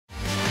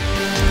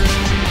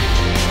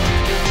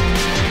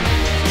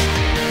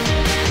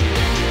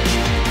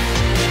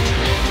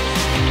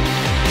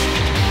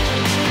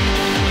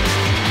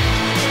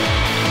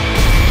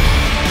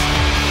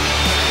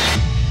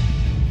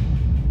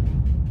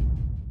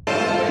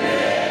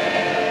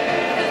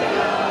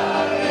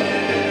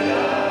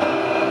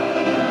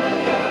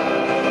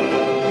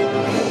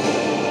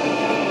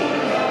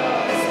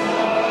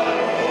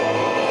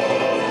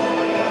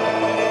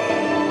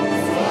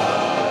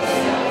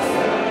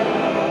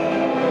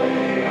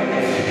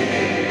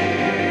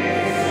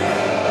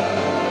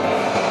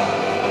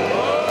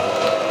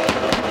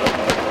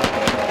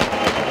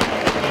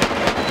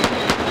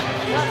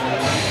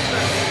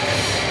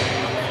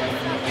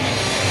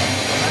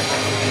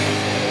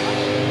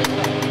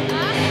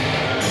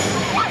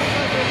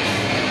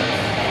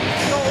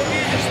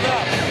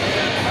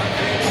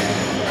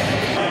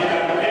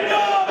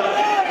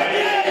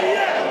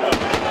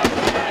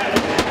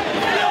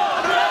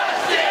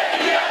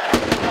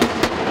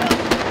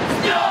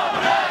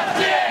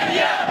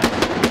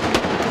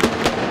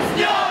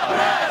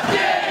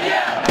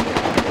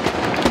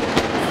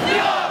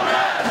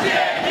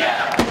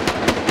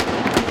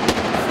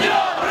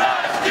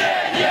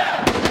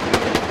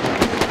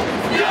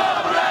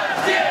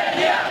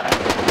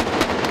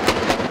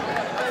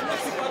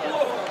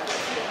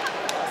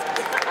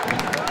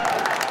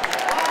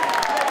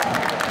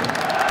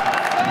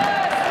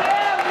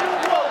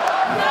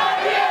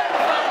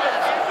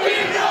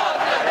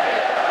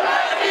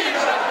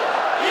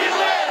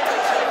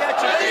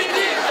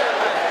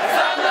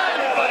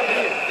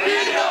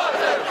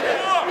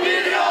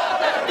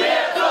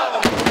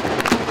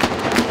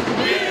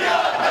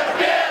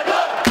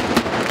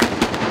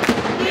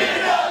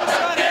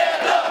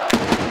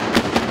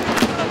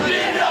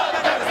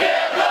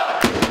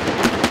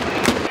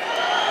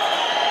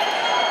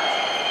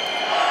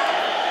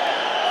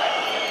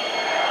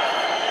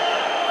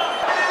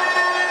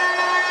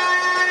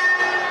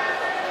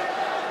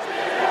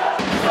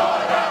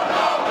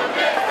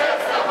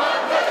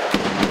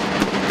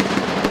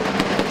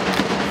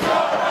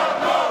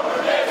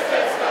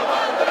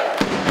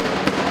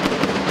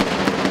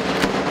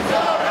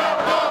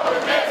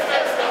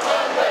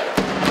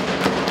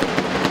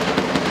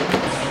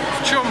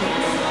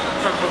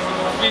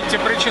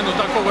видите причину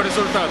такого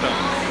результата?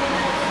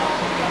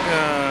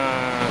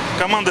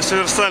 Команда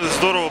 «Северсталь»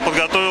 здорово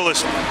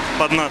подготовилась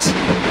под нас.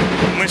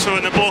 Мы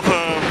сегодня плохо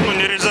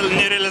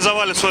не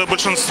реализовали свое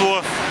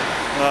большинство.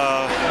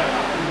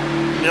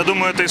 Я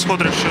думаю, это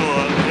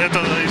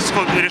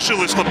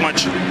решило исход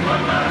матча.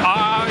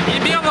 А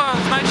имело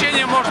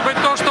значение, может быть,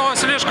 то, что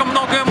слишком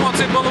много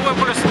эмоций было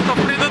выплеснуто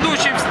в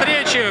предыдущей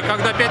встрече,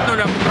 когда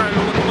 5-0 обыграли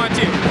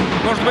 «Локомотив»?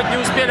 Может быть, не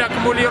успели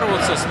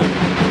аккумулироваться с ним?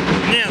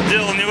 Нет,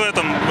 дело не в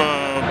этом.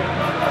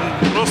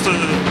 Просто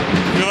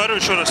говорю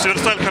еще раз,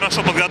 «Северсталь»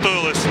 хорошо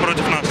подготовилась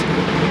против нас.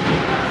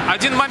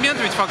 Один момент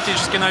ведь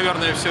фактически,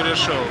 наверное, все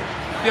решил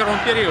в первом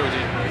периоде.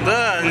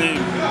 Да,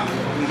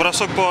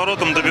 бросок по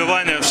воротам,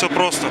 добивание, все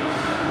просто.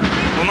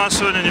 У нас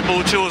сегодня не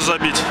получилось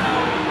забить.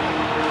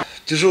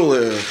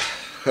 Тяжелая,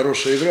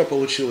 хорошая игра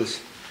получилась.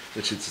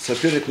 Значит,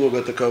 соперник много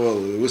атаковал,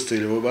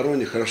 выстояли в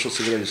обороне, хорошо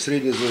сыграли в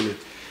средней зоне.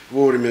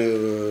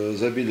 Вовремя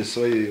забили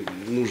свои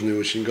нужные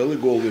очень голы,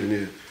 гол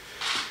вернее.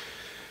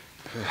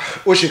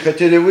 Очень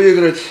хотели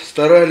выиграть,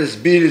 старались,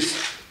 бились,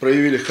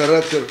 проявили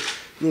характер.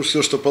 Ну,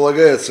 все, что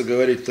полагается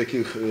говорить в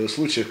таких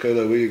случаях,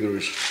 когда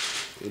выигрываешь.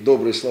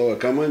 Добрые слова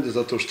команде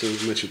за то, что,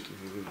 значит,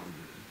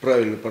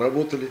 правильно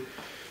поработали.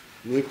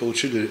 Ну и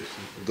получили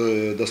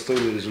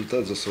достойный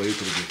результат за свои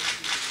труды.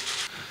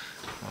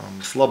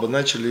 Слабо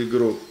начали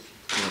игру.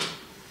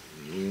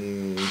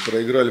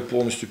 Проиграли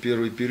полностью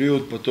первый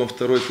период, потом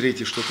второй,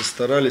 третий что-то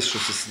старались,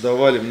 что-то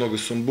создавали, много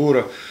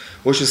сумбура.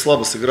 Очень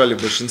слабо сыграли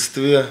в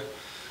большинстве,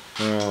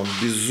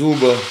 без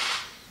зуба,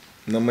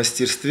 на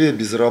мастерстве,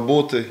 без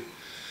работы.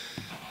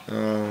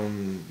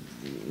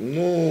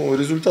 Ну,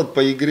 результат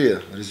по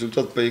игре,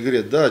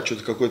 да,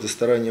 что-то какое-то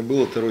старание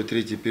было, второй,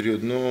 третий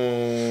период, но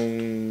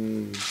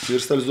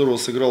Северсталь здорово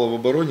сыграла в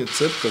обороне,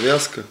 цепко,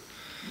 вязко.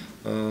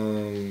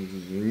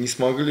 Не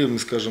смогли мы,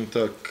 скажем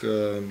так,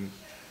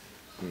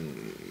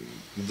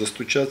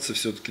 достучаться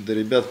все-таки до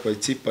ребят,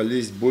 пойти,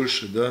 полезть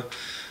больше, да.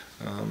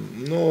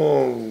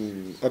 Но,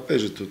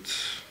 опять же, тут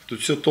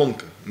все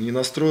тонко. Не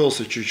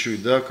настроился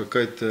чуть-чуть, да,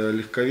 какая-то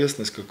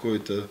легковесность,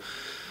 какой-то.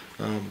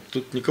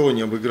 Тут никого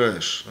не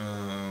обыграешь.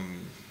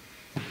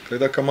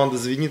 Когда команда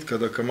звенит,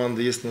 когда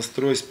команда есть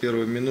настрой с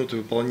первой минуты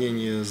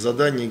выполнения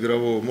задания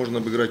игрового, можно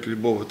обыграть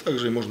любого.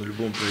 Также и можно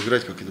любому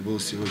проиграть, как это было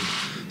сегодня.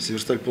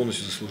 Северсталь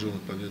полностью заслужил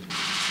победу.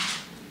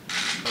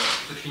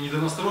 Все-таки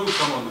недонастрой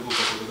команды был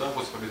какой-то, да,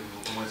 после победы в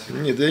 «Локомотиве»?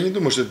 Нет, я не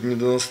думаю, что это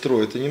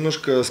недонастрой. Это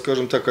немножко,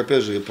 скажем так,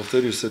 опять же, я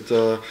повторюсь,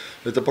 это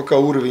пока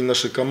уровень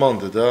нашей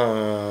команды,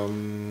 да.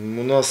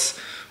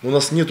 У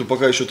нас нету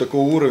пока еще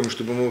такого уровня,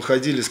 чтобы мы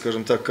выходили,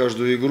 скажем так,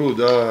 каждую игру,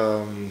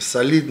 да,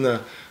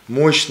 солидно,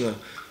 мощно.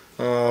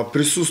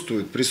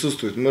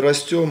 Присутствует. Мы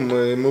растем,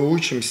 мы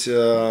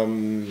учимся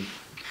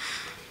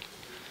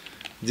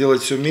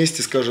делать все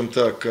вместе, скажем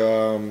так.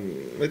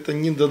 Это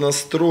не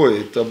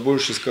донастрой, это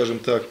больше, скажем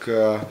так,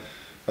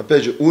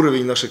 опять же,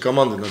 уровень нашей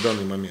команды на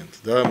данный момент.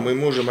 Да. Мы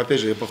можем,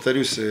 опять же, я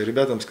повторюсь,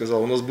 ребятам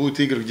сказал, у нас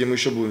будут игры, где мы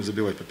еще будем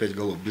забивать по 5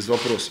 голов, без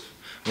вопросов.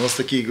 У нас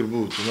такие игры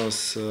будут, у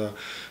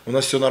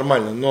нас все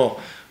нормально,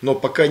 но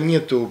пока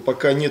нету,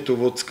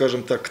 вот,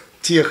 скажем так,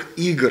 тех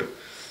игр,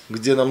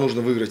 где нам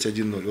нужно выиграть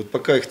 1-0. Вот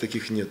пока их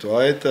таких нету.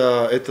 А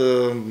это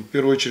в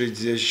первую очередь,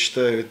 я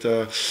считаю,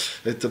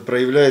 это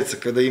проявляется,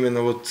 когда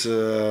именно вот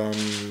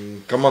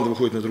команда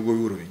выходит на другой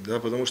уровень. Да?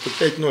 Потому что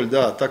 5-0,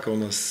 да, атака у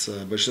нас,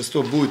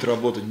 большинство будет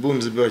работать,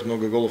 будем забивать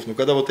много голов. Но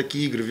когда вот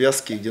такие игры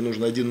вязкие, где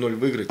нужно 1-0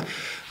 выиграть,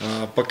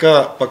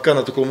 пока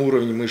на таком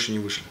уровне мы еще не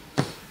вышли.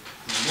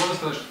 Можно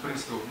сказать, что, в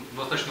принципе,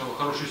 достаточно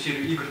хорошую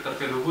серию игр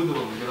 «Торпедо»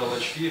 выдала, набирал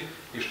очки,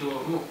 и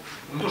что,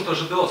 то, что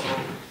ожидалось, но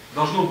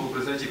должно было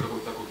произойти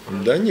какой-то такой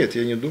поражение. Да нет,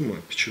 я не думаю.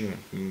 Почему?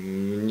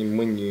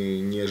 Мы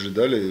не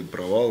ожидали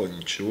провала,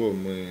 ничего.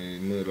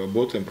 Мы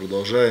работаем,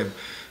 продолжаем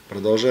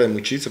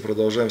учиться,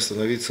 продолжаем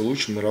становиться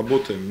лучше, мы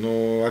работаем.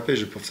 Но, опять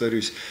же,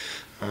 повторюсь,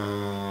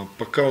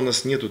 пока у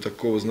нас нету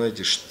такого,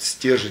 знаете,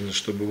 стержня,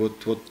 чтобы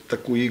вот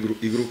такую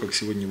игру, как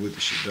сегодня,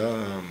 вытащить,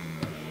 да.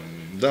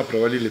 Да,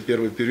 провалили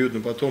первый период, но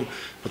потом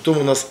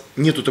у нас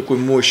нету такой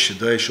мощи,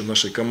 да, еще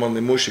нашей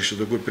командной мощи, еще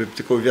при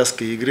такой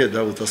вязкой игре,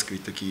 да,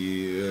 вытаскивать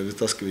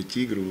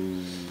игры,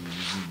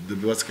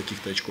 добиваться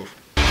каких-то очков.